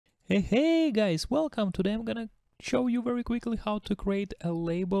Hey guys, welcome. Today I'm gonna show you very quickly how to create a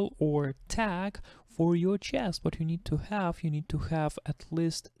label or tag for your chest. What you need to have at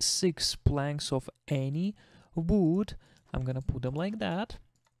least 6 planks of any wood. I'm gonna put them like that.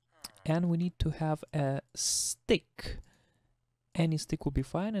 And we need to have a stick. Any stick will be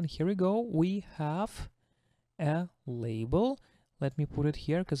fine. And here we go. We have a label. Let me put it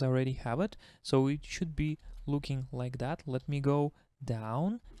here because I already have it. So it should be looking like that. Let me go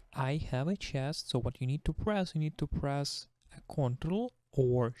down. I have a chest. So what you need to press a Ctrl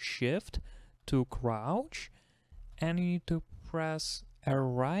or Shift to crouch, and you need to press a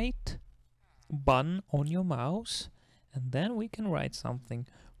right button on your mouse, and then we can write something.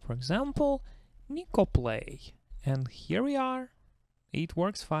 For example, Nico Play. And here we are. It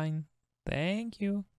works fine. Thank you.